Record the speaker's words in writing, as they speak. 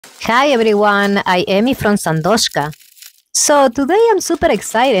Hi everyone, I am from Sandoczka. So today I'm super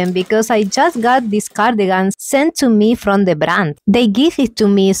excited because I just got this cardigan sent to me from the brand. They give it to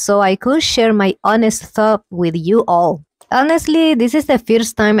me so I could share my honest thought with you all. Honestly, this is the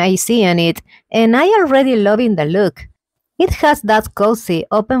first time I see it, and I already loving the look. It has that cozy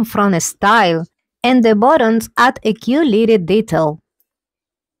open front style, and the buttons add a cute little detail.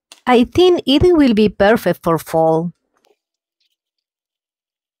 I think it will be perfect for fall.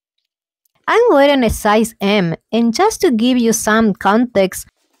 I'm wearing a size M, and just to give you some context,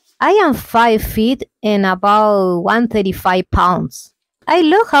 I am 5 feet and about 135 pounds. I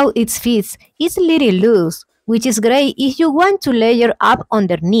love how it fits. It's a little loose, which is great if you want to layer up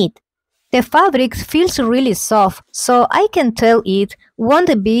underneath. The fabric feels really soft, so I can tell it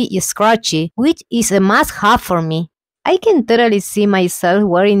won't be scratchy, which is a must-have for me. I can totally see myself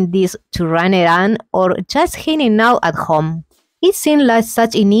wearing this to run around or just hanging out at home. It seems like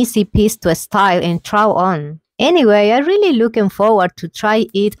such an easy piece to style and try on. Anyway, I'm really looking forward to try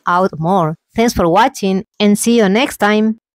it out more. Thanks for watching and see you next time.